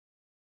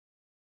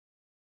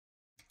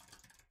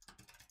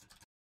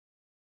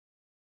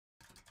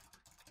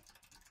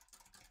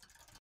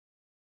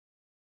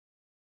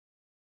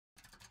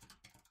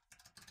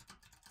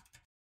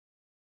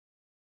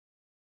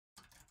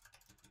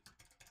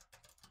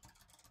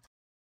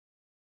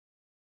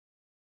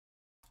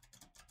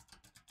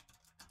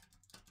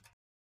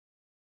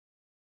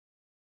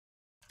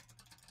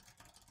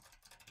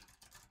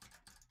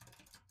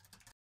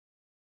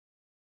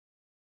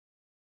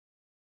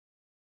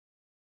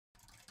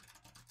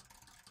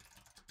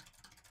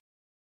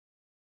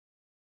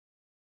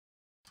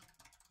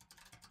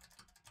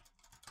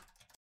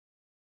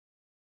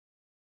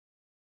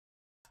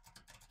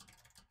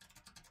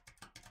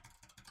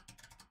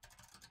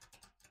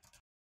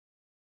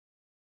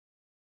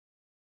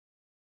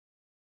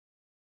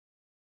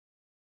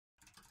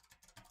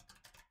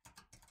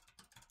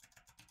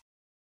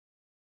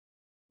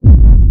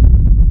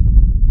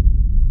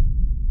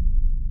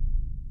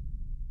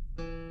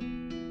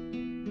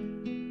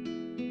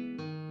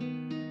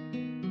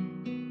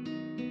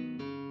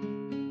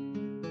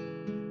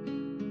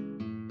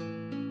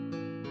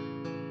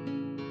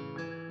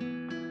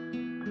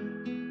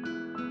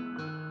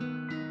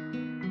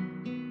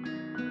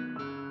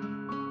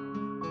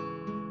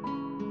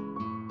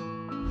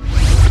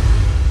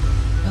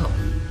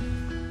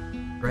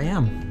I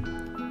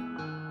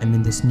am. I'm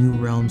in this new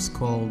realms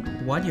called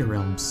Wadiya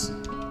realms.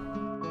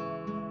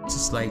 It's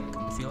just like,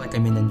 I feel like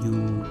I'm in a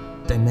new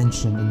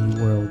dimension, a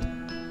new world.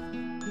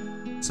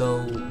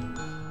 So,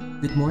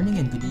 good morning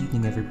and good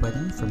evening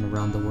everybody from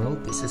around the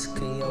world. This is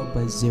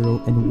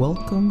KL/0 and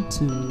welcome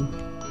to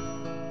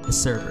the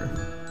server.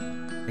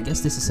 I guess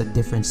this is a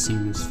different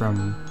series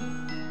from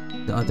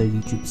the other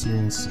YouTube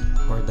series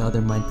or the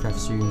other Minecraft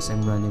series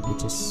I'm running,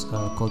 which is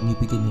called New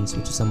Beginnings,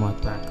 which is a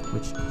mod pack,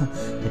 which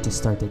I just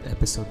started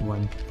episode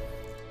 1.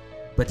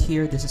 But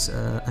here, this is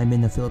I'm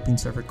in a Philippine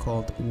server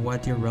called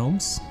Wadiya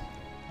Realms,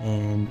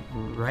 and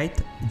right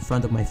in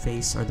front of my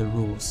face are the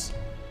rules.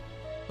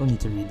 Don't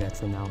need to read that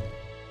for now.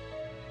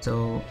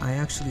 So I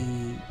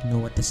actually know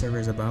what the server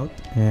is about,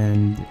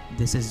 and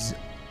this is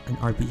an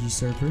RPG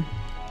server.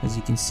 As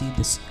you can see,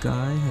 this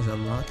guy has a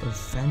lot of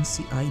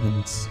fancy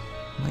items.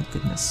 My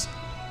goodness.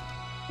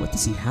 What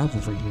does he have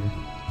over here?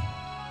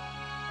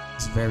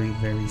 He's very,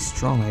 very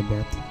strong, I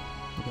bet.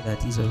 Look at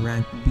that, he's a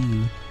rank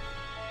B.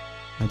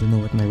 I don't know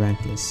what my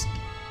rank is.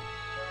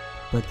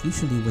 But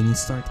usually when you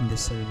start in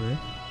this server, you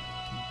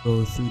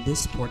go through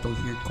this portal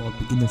here called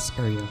Beginner's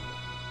Area.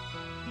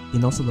 You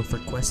can also look for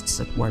quests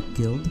at Warp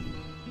Guild.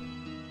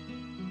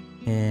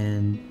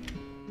 And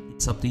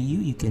it's up to you,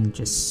 you can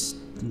just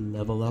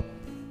level up,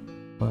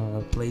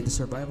 play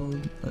survival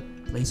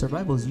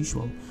as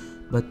usual.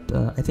 But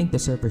I think the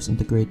server is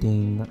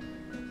integrating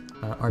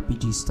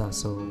RPG stuff,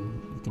 so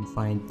you can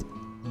find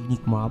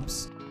unique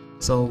mobs.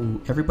 So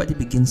everybody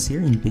begins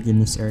here in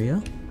Beginner's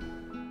Area.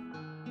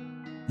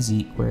 This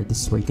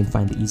is where you can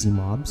find the easy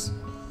mobs,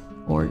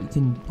 or you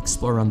can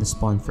explore around the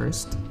spawn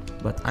first.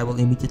 But I will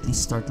immediately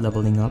start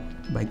leveling up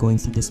by going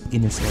through this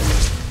Beginner's Area.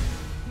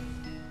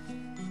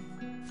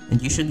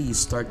 And usually you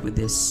start with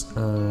this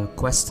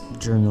quest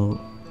journal.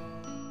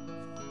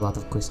 A lot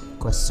of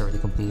quests already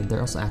completed. There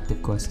are also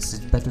active quests.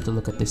 It's better to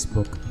look at this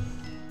book.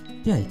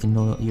 Yeah,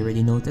 you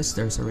already noticed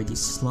there's already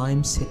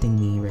slimes hitting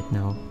me right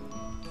now.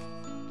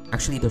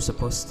 Actually, they're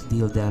supposed to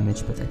deal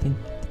damage, but I think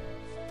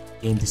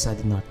the game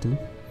decided not to.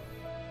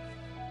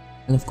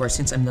 And of course,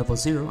 since I'm level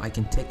 0, I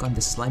can take on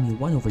the slimy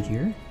one over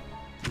here.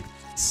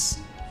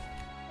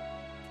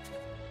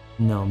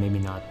 No, maybe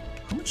not.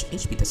 How much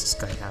HP does this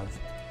guy have?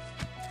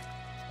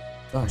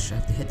 Gosh, I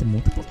have to hit him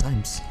multiple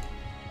times.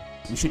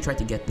 We should try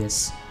to get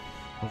this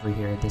over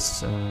here,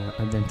 this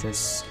adventure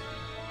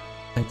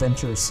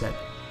set.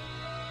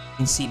 You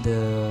can see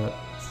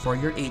for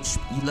your HP,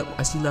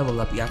 as you level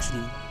up, you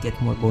actually get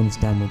more bonus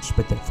damage,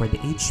 but for the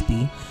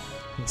HP,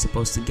 you're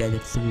supposed to get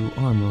it through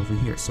armor over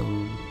here. So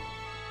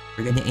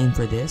we're gonna aim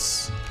for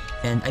this,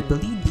 and I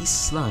believe these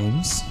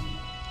slimes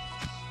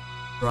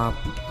drop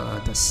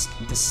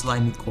the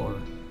slimy core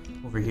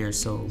over here.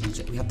 So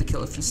we have to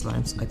kill a few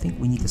slimes. I think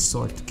we need a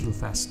sword to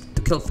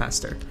kill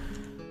faster.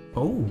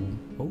 Oh.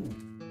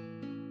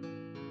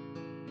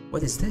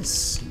 What is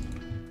this?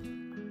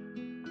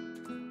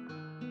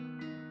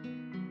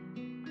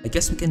 I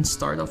guess we can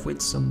start off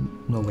with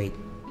some... No, wait.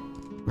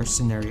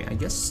 Mercenary. I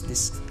guess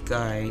this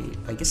guy...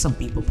 I guess some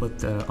people put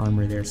the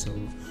armor there so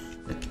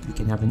that we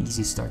can have an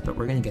easy start. But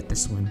we're gonna get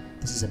this one.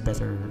 This is a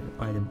better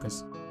item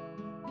because...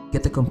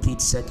 Get the complete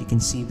set. You can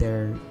see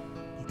there...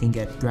 You can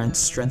get Grant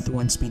Strength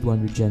 1, Speed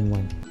 1, Regen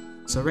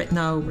 1. So right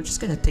now, we're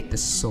just gonna take the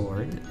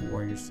sword.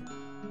 Warrior's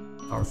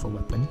powerful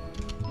weapon.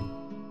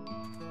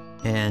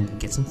 And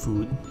get some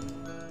food.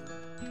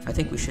 I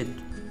think we should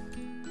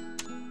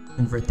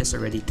convert this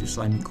already to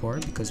slimy core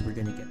because we're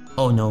gonna get...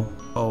 Oh no.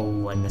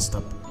 Oh, I messed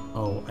up.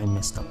 I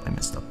messed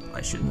up.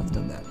 I shouldn't have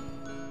done that.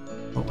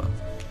 Oh well.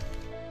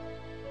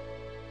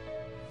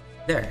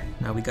 There.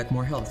 Now we got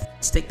more health.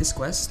 Let's take this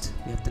quest.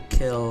 We have to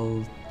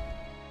kill,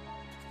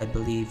 I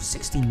believe,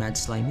 16 mad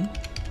slimy.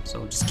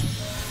 So just keep...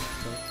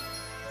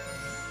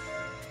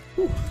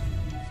 Whew.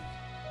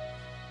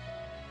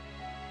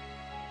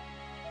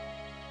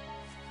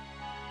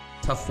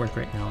 Tough work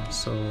right now,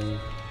 so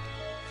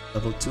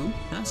level 2,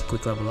 that's a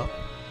quick level up.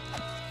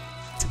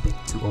 It's a bit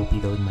too OP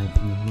though in my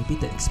opinion. Maybe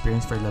the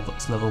experience for level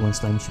 1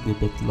 slime should be a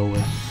bit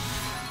lower.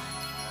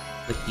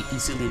 But you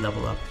easily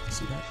level up,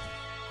 see that?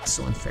 It's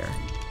so unfair.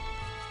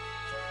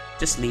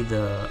 Just leave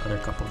the other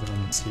couple of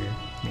elements here,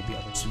 maybe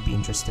others would be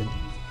interested.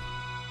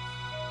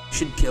 You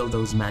should kill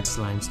those mad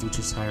slimes, which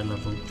is higher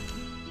level.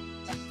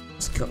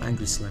 Let's kill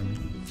angry slime.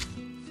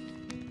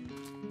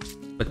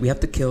 But we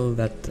have to kill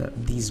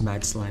these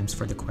mad slimes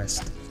for the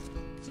quest.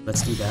 So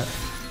let's do that.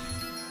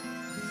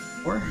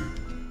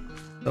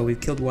 So we've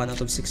killed 1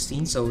 out of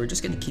 16, so we're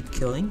just gonna keep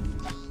killing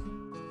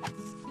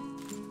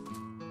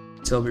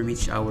until we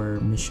reach our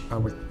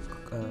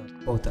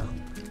quota.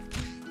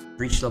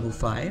 Reach level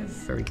 5,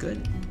 very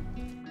good.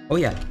 Oh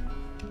yeah,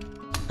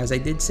 as I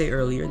did say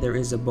earlier, there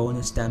is a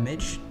bonus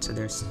damage, so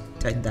there's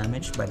 10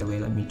 damage. By the way,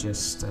 let me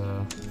just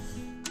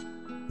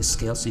the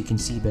scale so you can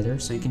see better.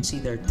 So you can see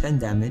there 10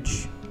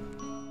 damage.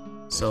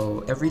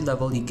 So every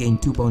level you gain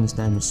 2 bonus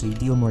damage, so you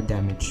deal more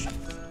damage.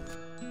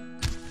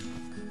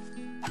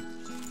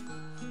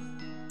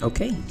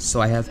 Okay,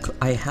 so I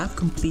have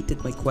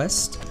completed my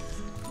quest.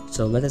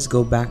 So let us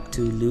go back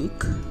to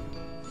Luke.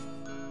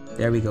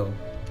 There we go.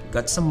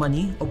 got some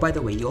money. Oh, by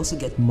the way, you also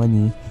get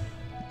money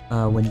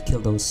when you kill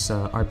those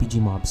RPG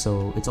mobs,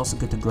 so it's also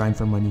good to grind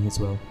for money as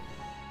well.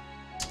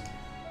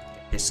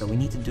 Okay, so we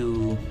need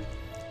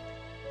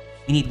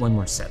one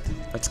more set.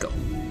 Let's go.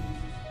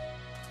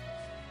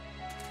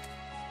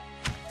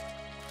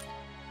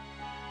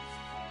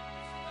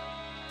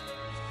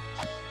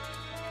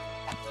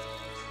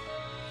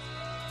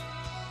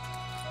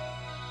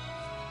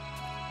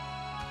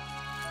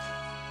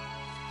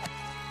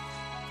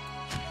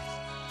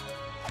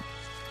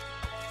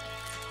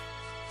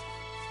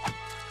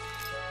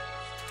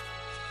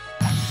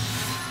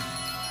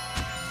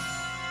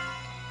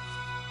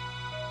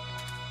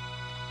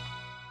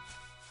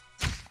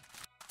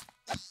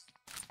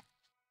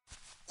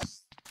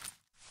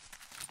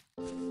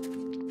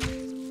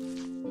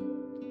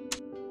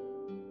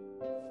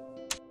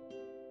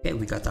 Okay,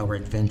 we got our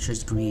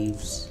Adventures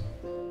Greaves,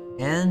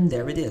 and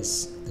there it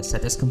is. The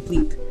set is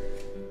complete.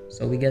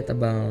 So we get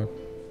about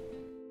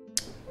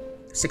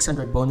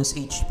 600 bonus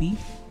HP, which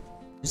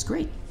is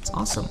great. It's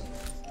awesome.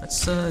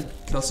 Let's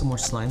kill some more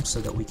slimes so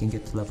that we can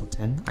get to level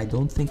 10. I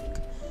don't think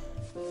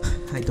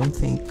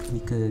we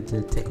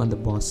could take on the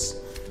boss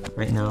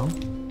right now,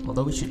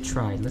 although we should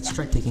try. Let's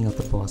try taking out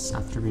the boss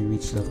after we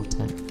reach level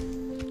 10.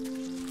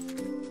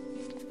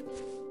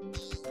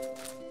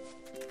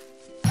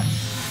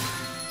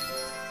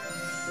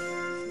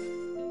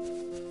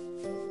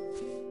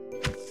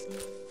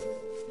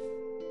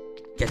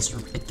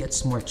 It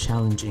gets more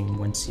challenging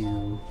once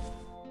you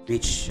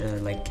reach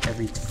like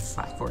every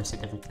 5, or is it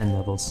every 10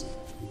 levels?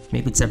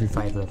 Maybe it's every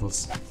 5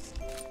 levels.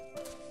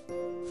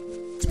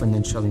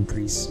 Exponential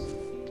increase.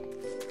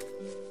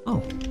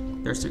 Oh,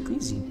 there's Sir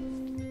Greasy.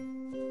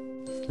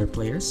 There are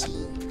players.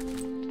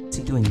 What's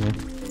he doing there?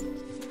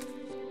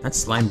 That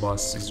slime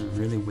boss is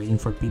really waiting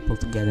for people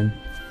to get him.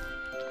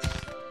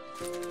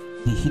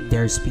 He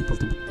dares people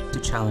to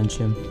challenge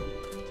him.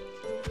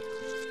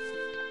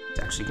 It's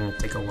actually gonna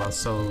take a while,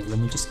 so let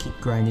me just keep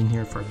grinding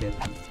here for a bit.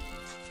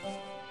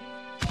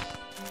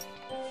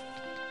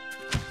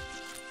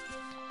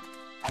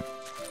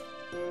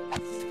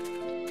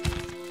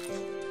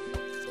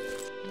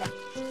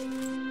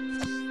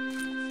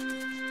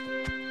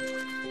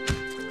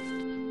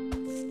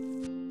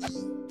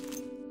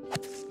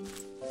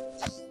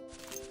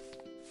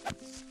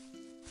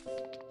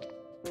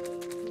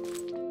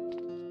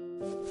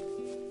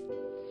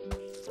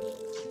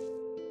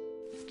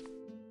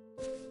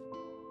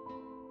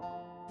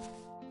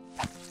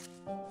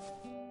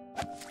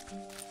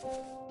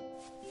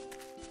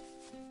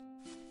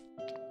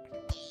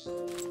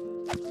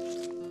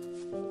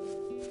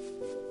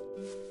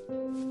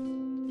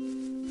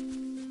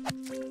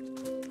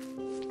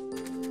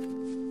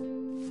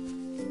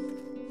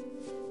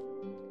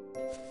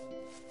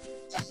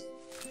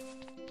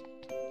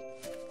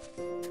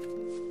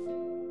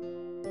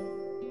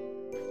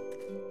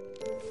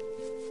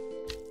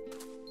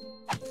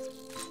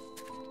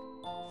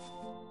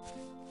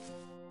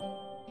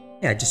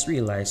 Yeah, I just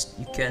realized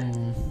you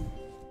can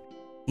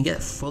get a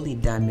fully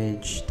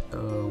damaged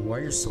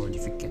warrior sword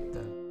if you get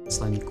the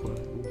slimy core.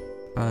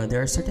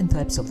 There are certain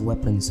types of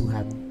weapons who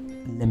have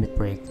limit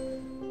break,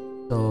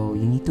 so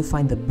you need to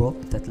find the book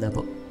that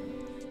level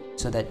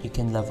so that you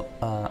can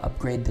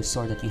upgrade the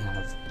sword that you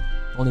have.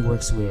 It only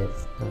works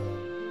with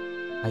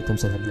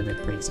items that have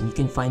limit breaks, and you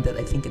can find that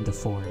I think in the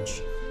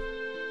forge.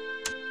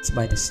 It's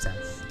by the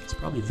staff. It's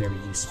probably very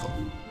useful.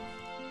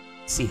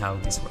 Let's see how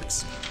this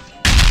works.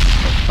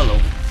 Oh, hello.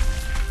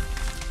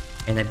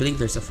 And I believe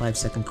there's a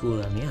 5-second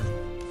cooldown,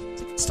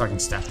 yeah. Starting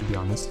staff, to be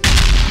honest.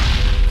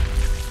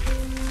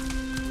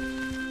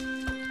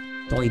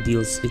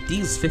 It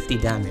deals 50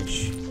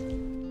 damage.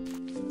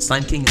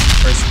 Slime King is the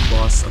first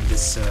boss of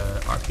this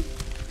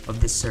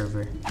of this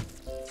server.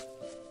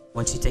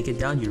 Once you take it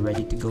down, you're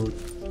ready to go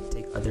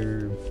take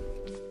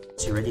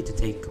you're ready to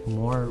take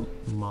more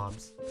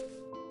mobs.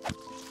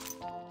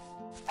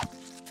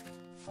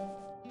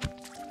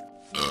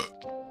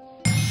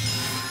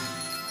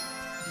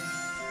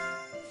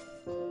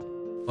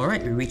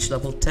 Alright, we reached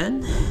level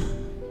 10.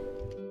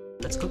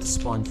 Let's go to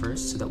spawn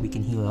first so that we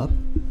can heal up.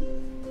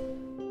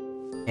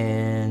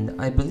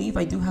 And I believe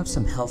I do have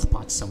some health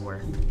pots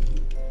somewhere.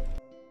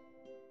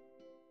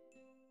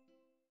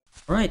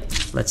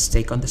 Alright, let's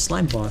take on the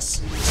slime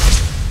boss.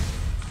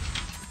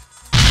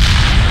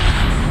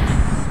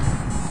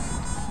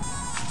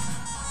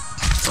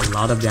 It's a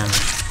lot of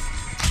damage.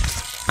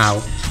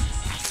 Ow.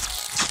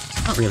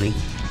 Not really.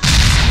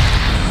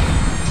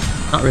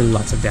 Not really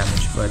lots of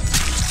damage, but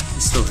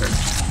it still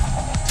hurts.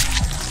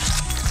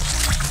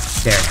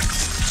 There.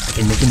 I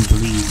can make him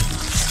bleed.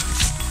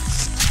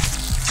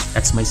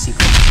 That's my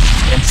secret.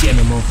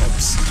 MCMMO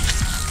helps.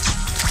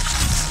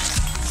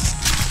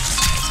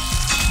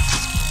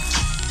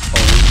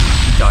 Oh,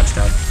 he dodged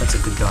that. That's a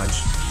good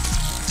dodge.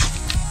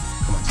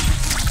 Come on.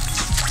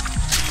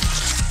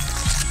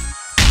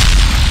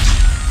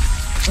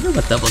 I wonder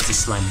what doubles this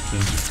Slime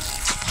King.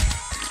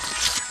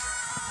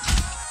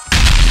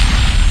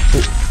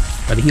 Oh,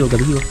 gotta heal,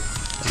 gotta heal.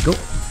 There we go.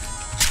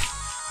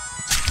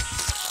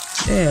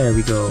 There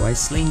we go. I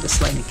slain the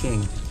Slimy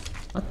King.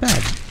 Not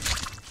bad.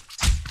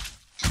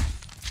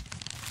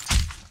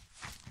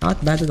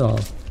 Not bad at all.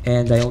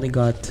 And I only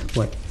got,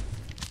 what?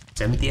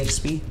 70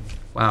 XP?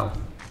 Wow.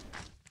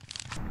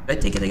 Did I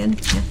take it again?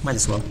 Yeah, might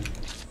as well.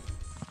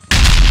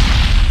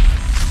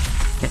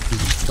 Can't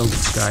even kill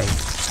this guy.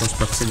 Close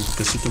proximity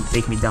because he can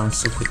take me down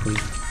so quickly.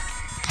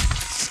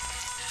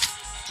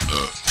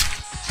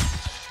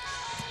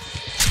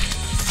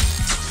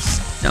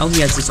 Now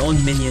he has his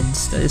own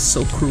minions. That is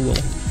so cruel.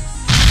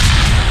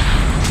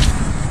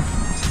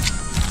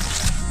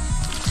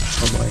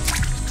 Oh boy.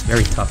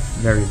 Very tough.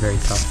 Very, very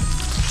tough.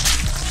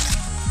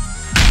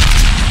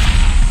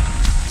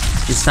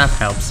 His staff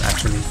helps,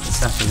 actually. His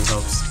staff really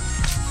helps.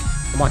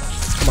 Come on.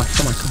 Come on.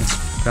 Come on. Come on.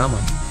 Come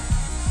on.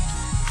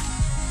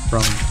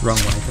 Wrong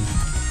item.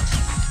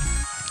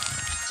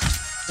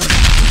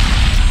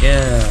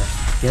 Yeah.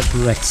 Get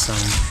wrecked, son.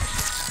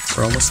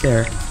 We're almost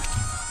there.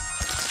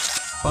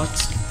 But...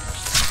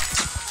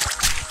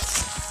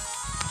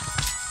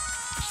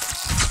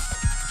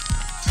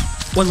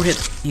 one more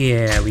hit.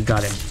 Yeah, we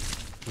got him.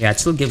 Yeah, it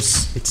still gives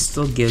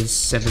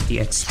 70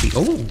 XP.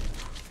 Oh.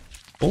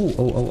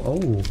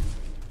 Oh.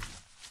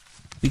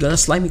 We got a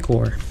slimy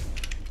core.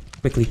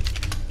 Quickly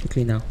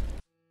now.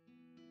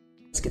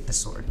 Let's get the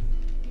sword.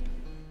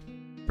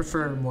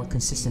 Prefer more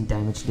consistent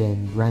damage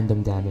than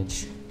random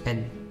damage,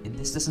 and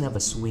this doesn't have a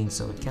swing,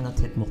 so it cannot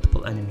hit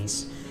multiple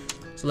enemies.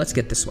 So let's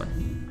get this one.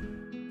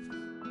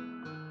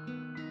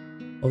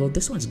 Although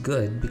this one's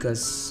good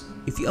because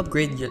if you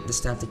upgrade the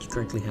staff that you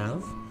currently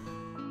have,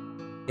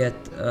 get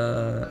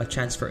a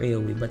chance for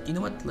AoE. But you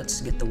know what?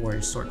 Let's get the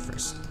warrior sword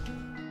first.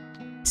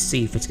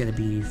 See if it's gonna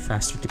be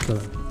faster to kill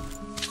him.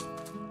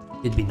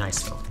 It'd be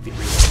nice though. It'd be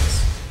really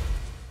nice.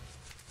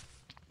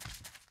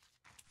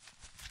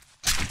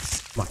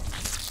 Come on.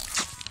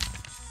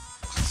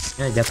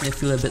 Yeah, I definitely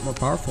feel a bit more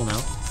powerful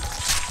now.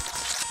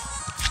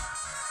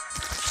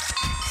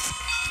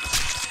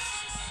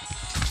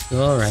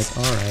 Alright.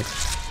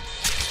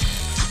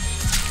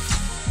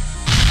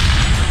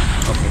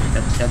 Okay,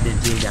 that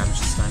didn't deal damage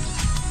this time.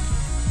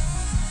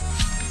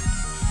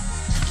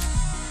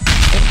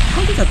 Oh,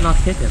 how did that not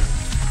hit him?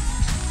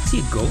 Is he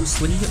a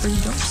ghost when he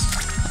jumps?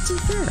 That's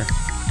unfair.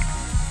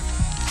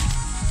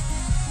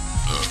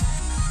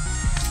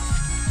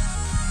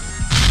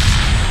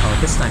 Oh,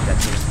 this time that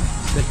hit him.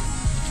 Good.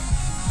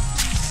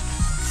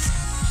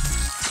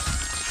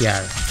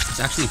 Yeah, it's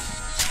actually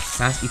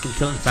fast. You can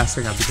kill him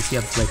faster now because you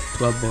have like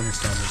 12 bonus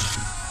damage.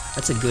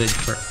 That's a good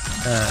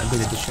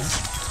addition.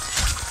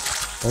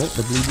 Oh,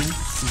 the bleeding.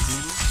 He's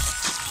bleeding.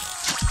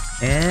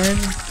 And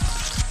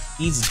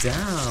he's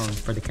down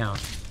for the count.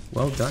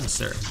 Well done,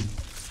 sir.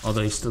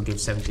 Although he still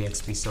gives 70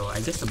 XP, so I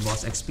guess the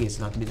boss XP has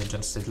not been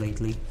adjusted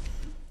lately.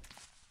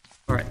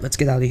 Alright, let's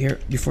get out of here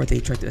before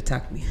they try to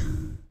attack me.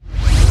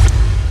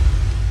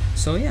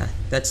 So yeah,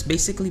 that's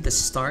basically the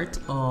start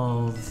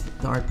of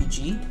the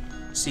RPG.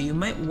 So you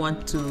might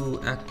want to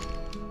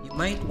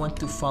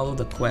follow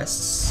the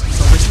quests.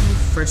 So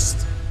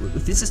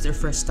if this is their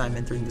first time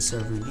entering the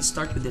server, you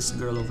start with this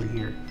girl over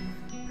here.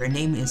 Her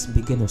name is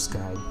Beginner's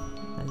Guide.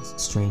 That's a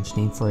strange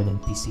name for an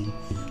NPC.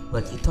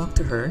 But you talk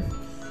to her,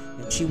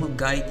 and she will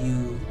guide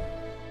you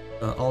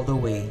all the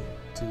way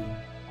to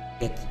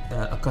get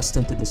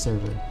accustomed to the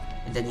server.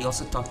 And then you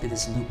also talk to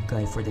this loop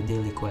guy for the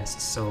daily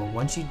quests. So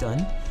once you're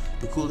done,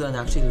 the cooldown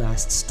actually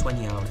lasts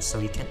 20 hours, so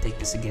you can't take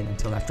this again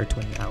until after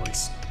 20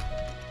 hours.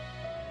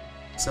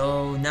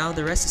 So now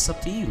the rest is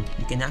up to you.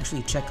 You can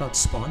actually check out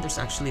Spawn. There's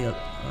actually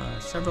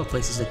several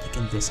places that you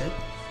can visit.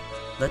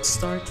 Let's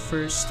start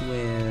first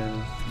with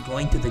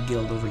going to the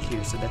guild over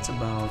here. So that's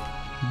about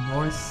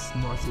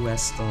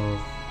northwest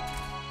of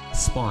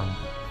Spawn.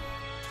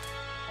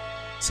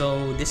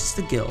 So this is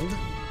the guild.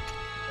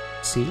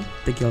 See?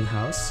 The guild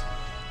house.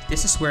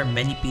 This is where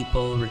many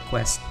people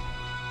request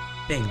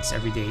things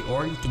every day,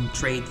 or you can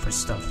trade for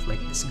stuff like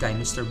this guy,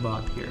 Mr.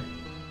 Bob here.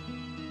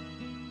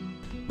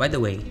 By the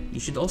way, you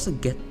should also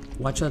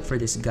watch out for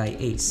this guy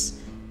Ace.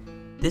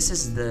 This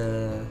is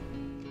the...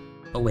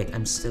 oh wait,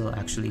 I'm still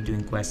actually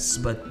doing quests,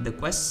 but the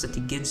quests that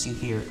he gives you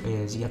here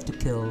is you have to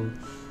kill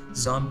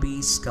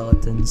zombies,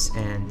 skeletons,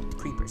 and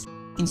creepers.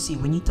 You can see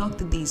when you talk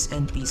to these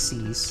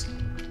NPCs,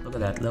 look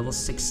at that, level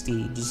 60,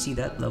 did you see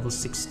that? Level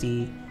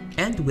 60,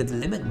 and with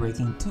limit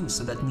breaking too,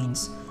 so that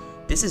means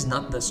this is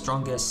not the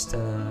strongest,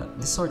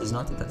 this sword is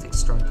not at its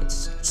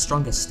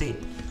strongest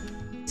state.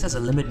 This has a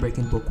limit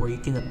breaking book where you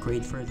can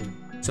upgrade further.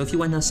 So if you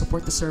want to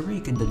support the server, you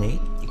can donate.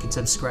 You can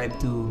subscribe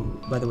to,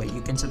 by the way,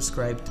 you can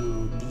subscribe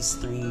to these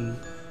 3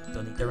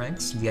 donator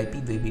ranks: VIP,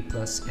 VIP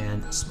Plus,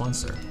 and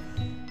Sponsor.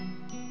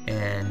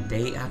 And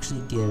they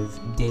actually give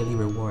daily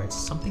rewards,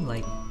 something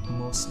like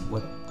most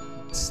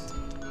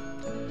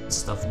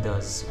stuff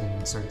does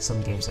in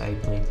some games I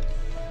played.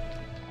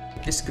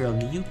 This girl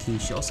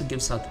Miyuki, she also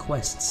gives out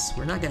quests.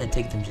 We're not gonna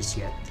take them just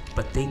yet,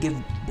 but they give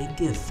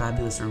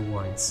fabulous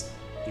rewards.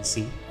 You can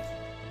see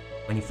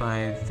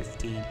 25,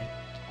 15.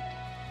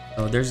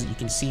 Oh, you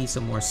can see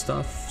some more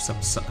stuff.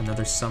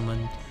 Another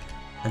summon,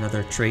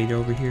 another trader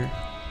over here,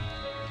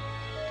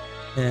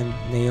 and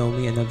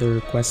Naomi, another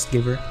quest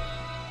giver.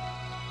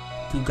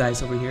 two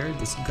guys over here.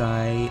 This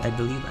guy, I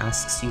believe,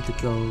 asks you to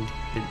kill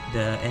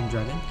the end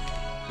dragon.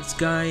 This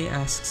guy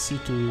asks you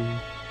to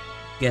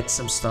get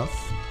some stuff.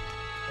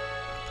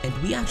 And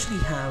we actually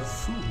have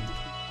food.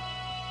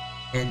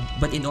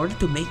 But in order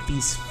to make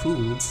these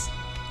foods,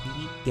 you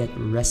need to get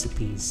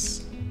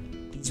recipes.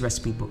 These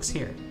recipe books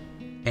here.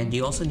 And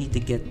you also need to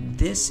get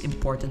this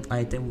important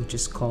item, which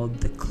is called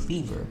the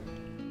cleaver.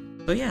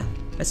 So yeah,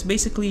 that's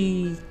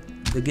basically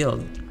the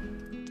guild.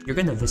 You're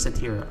gonna visit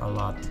here a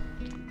lot.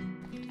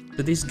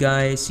 So these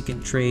guys, you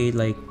can trade,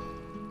 like,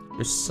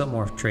 there's some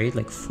more trade,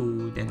 like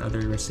food and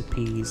other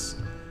recipes.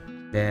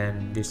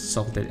 Then this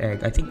salted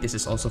egg. I think this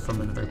is also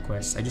from another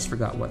quest. I just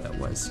forgot what that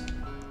was.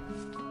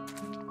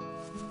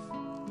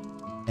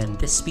 And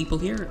these people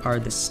here are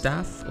the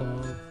staff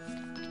of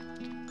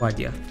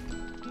Wadiya.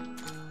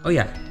 Oh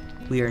yeah,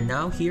 we are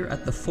now here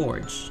at the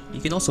forge. You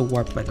can also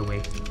warp, by the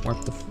way.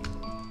 Warp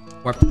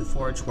to the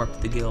forge, warp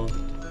to the guild.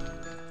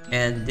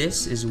 And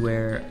this is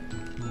where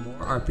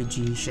more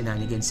RPG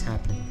shenanigans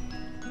happen.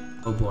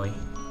 Oh boy,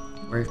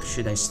 where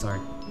should I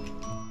start?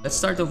 Let's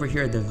start over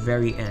here at the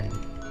very end.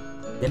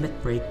 Limit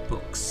break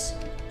books.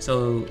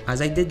 So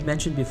as I did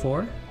mention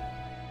before,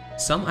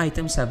 some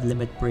items have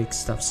limit break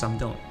stuff, some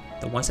don't.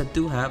 The ones that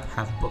do have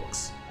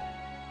books.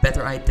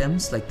 Better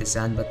items like the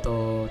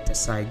Zanbato,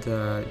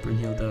 Tesaiga,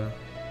 Brunhilde,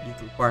 you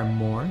require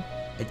more.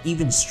 And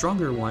even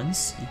stronger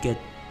ones, you get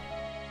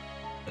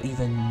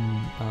even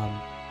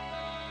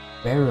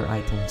rarer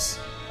items.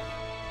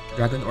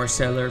 Dragon Ore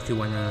Seller if you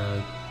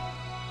wanna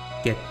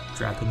get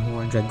Dragon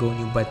Horn,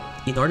 Dragonium, but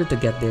in order to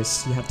get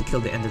this, you have to kill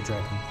the Ender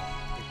Dragon.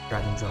 Get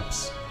Dragon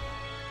drops.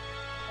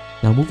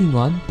 Now moving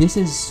on, this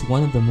is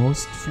one of the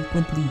most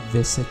frequently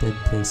visited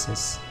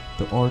places,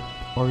 the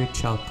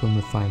Orichalcum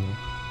Refinery,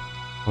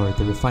 or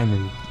the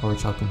refinery,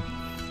 Orichalcum.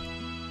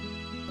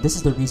 This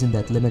is the reason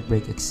that Limit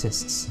Break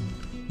exists.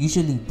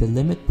 Usually, the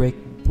Limit Break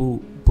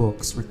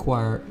books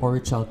require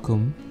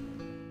Orichalcum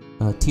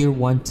Tier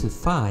 1 to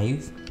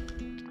 5,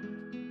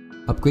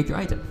 upgrade your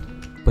item.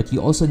 But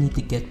you also need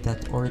to get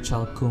that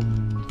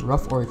Orichalcum,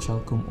 Rough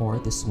Orichalcum ore,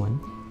 this one.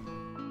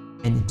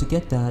 And to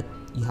get that,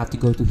 you have to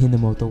go to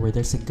Hinamoto where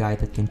there's a guy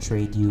that can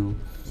trade you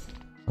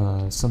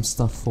some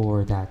stuff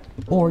for that.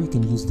 Or you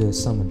can use the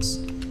summons.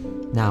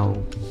 Now,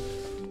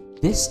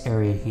 this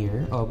area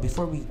here,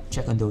 before we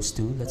check on those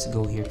two, let's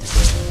go here to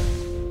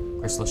the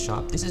crystal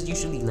shop. This is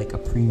usually like a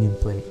premium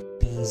plate.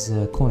 These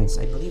coins,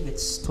 I believe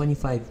it's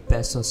 25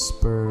 pesos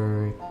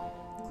per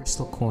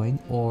crystal coin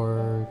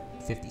or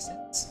 50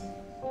 cents.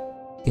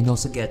 You can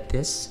also get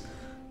this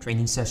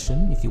training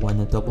session if you want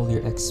to double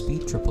your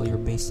XP, triple your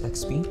base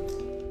XP,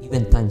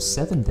 even times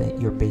 7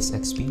 your base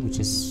XP, which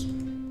is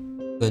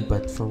good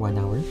but for 1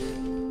 hour.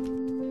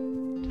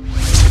 One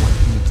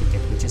new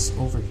ticket, which is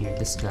over here,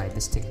 this guy,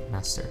 this ticket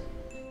master.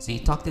 So you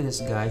talk to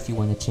this guy if you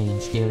want to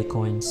change daily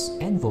coins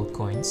and vote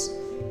coins,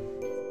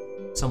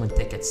 summon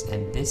tickets,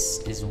 and this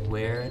is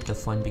where the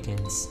fun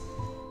begins.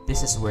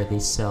 This is where they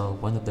sell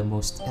one of the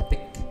most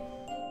epic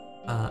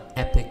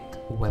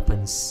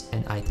weapons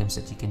and items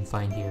that you can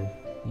find here.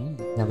 You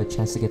have a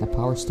chance to get a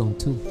power stone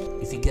too.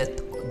 If you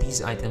get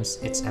these items,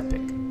 it's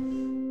epic.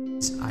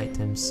 These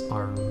items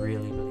are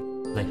really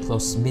like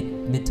close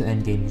mid to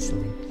end game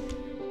usually.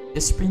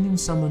 This premium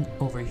summon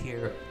over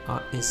here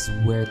is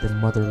where the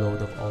mother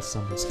load of all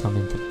summons come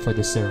into for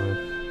the server.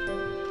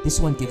 This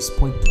one gives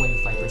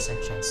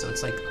 0.25% chance, so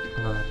it's like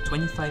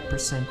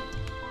 25%.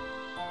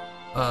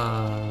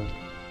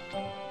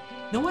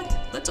 You know what?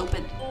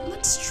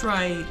 Let's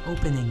try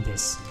opening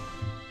this.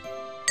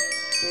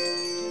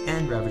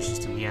 And Ravages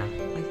too, yeah.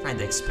 I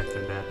kinda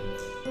expected that.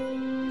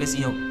 Because,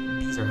 you know,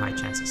 these are high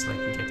chances, like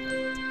you get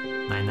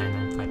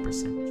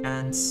 9995%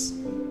 chance.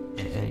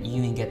 And you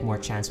even get more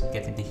chance with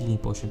getting the healing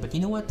potion. But you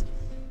know what?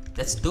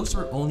 Those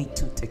were only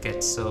 2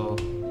 tickets, so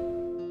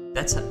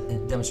that's a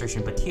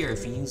demonstration. But here,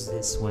 if you use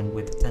this one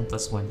with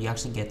 10+1, you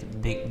actually get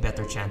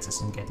better chances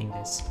in getting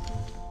this.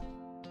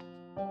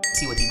 Let's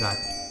see what you got.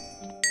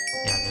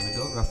 Yeah, there we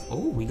go. Rough.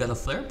 Oh, we got a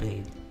Flare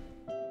Blade.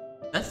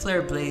 That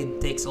Flare Blade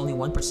takes only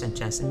 1%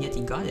 chance, and yet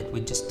he got it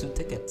with just 2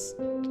 tickets.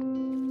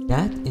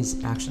 That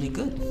is actually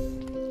good.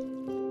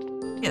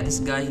 Yeah, this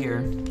guy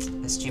here,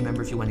 SG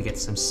member if you want to get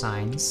some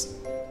signs.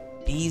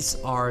 These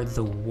are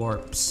the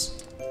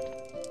warps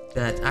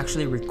that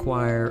actually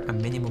require a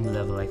minimum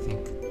level, I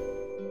think.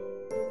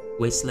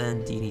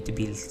 Wasteland, you need to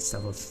be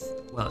level...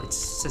 Well, it's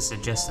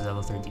suggested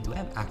level 30. Do I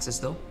have access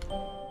though?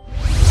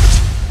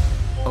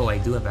 Oh, I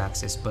do have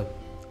access, but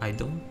I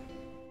don't.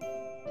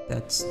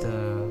 That's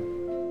the...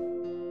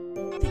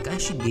 I think I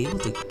should be able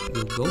to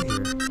go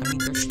here. I mean,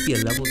 there should be a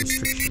level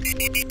restriction.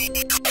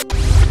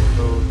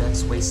 So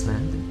that's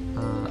Wasteland.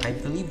 I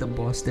believe the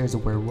boss there is a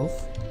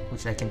werewolf,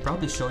 which I can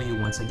probably show you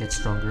once I get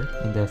stronger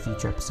in the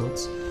future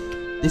episodes.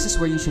 This is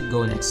where you should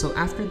go next. So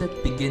after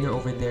that beginner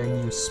over there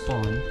near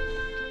spawn,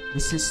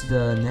 this is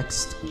the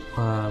next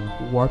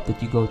warp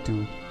that you go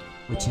to,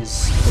 which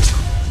is the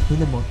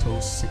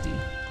Hinamoto city.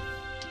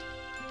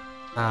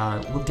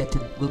 We'll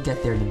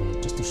get there in a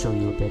minute, just to show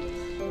you a bit.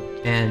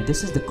 And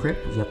this is the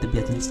crypt. You have to be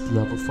at least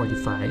level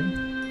 45.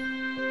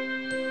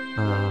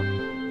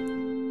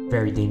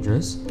 Very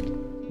dangerous.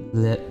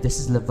 This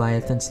is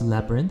Leviathan's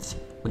Labyrinth,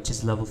 which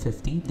is level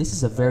 50. This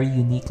is a very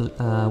unique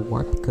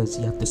warp because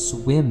you have to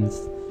swim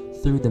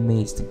through the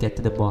maze to get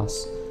to the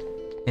boss.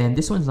 And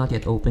this one's not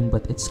yet open,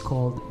 but it's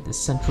called the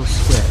Central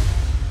Square,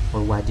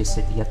 or Wadiya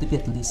City. You have to be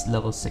at least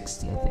level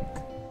 60, I think.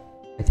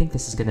 I think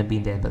this is gonna be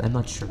in the end, but I'm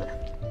not sure.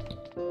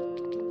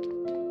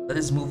 Let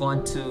us move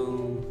on to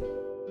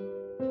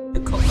the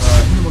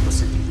Minamoto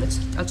City.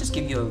 I'll just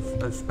give you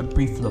a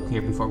brief look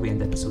here before we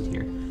end the episode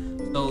here.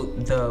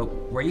 So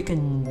where you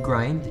can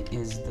grind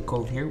is the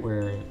cove here,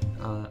 where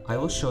I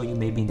will show you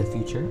maybe in the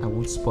future. I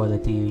won't spoil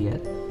it to you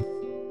yet.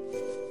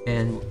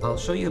 And I'll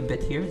show you a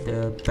bit here,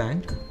 the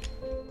bank.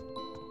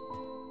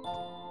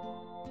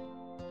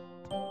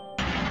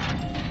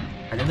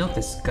 I don't know if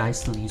this guy's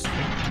still useful.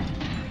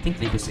 I think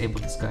they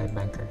disabled this guy,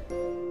 banker.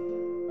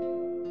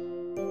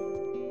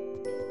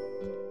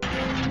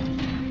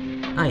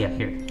 Ah yeah,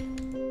 here.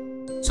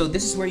 So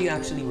this is where you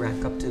actually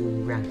rank up to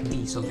rank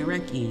D. So if you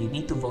rank E, you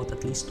need to vote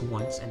at least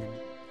once, and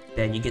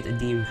then you get a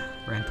D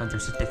rank hunter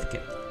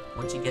certificate.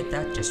 Once you get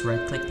that, just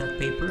right click that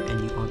paper and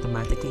you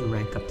automatically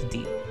rank up to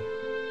D.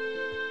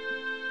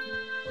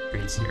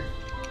 Praise here.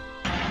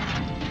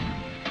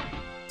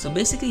 So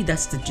basically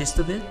that's the gist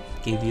of it.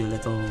 Gave you a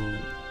little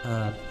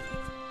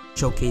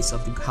showcase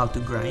of how to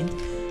grind.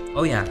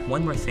 Oh yeah,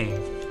 one more thing.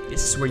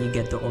 This is where you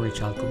get the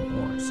orichalcum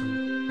ore. So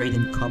trade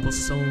in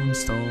cobblestone,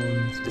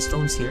 the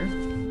stones here.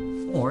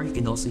 Or you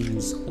can also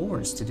use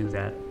ores to do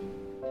that.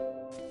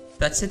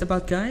 That's it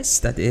about guys.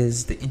 That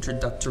is the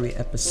introductory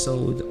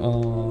episode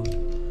of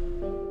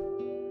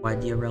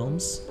Wadiya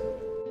Realms.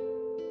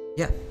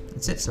 Yeah,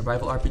 that's it.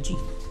 Survival RPG.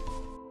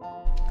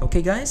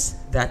 Okay guys,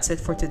 that's it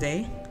for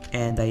today.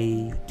 And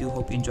I do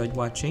hope you enjoyed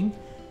watching.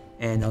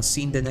 And I'll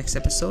see you in the next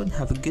episode.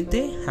 Have a good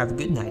day. Have a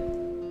good night.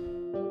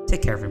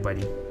 Take care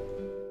everybody.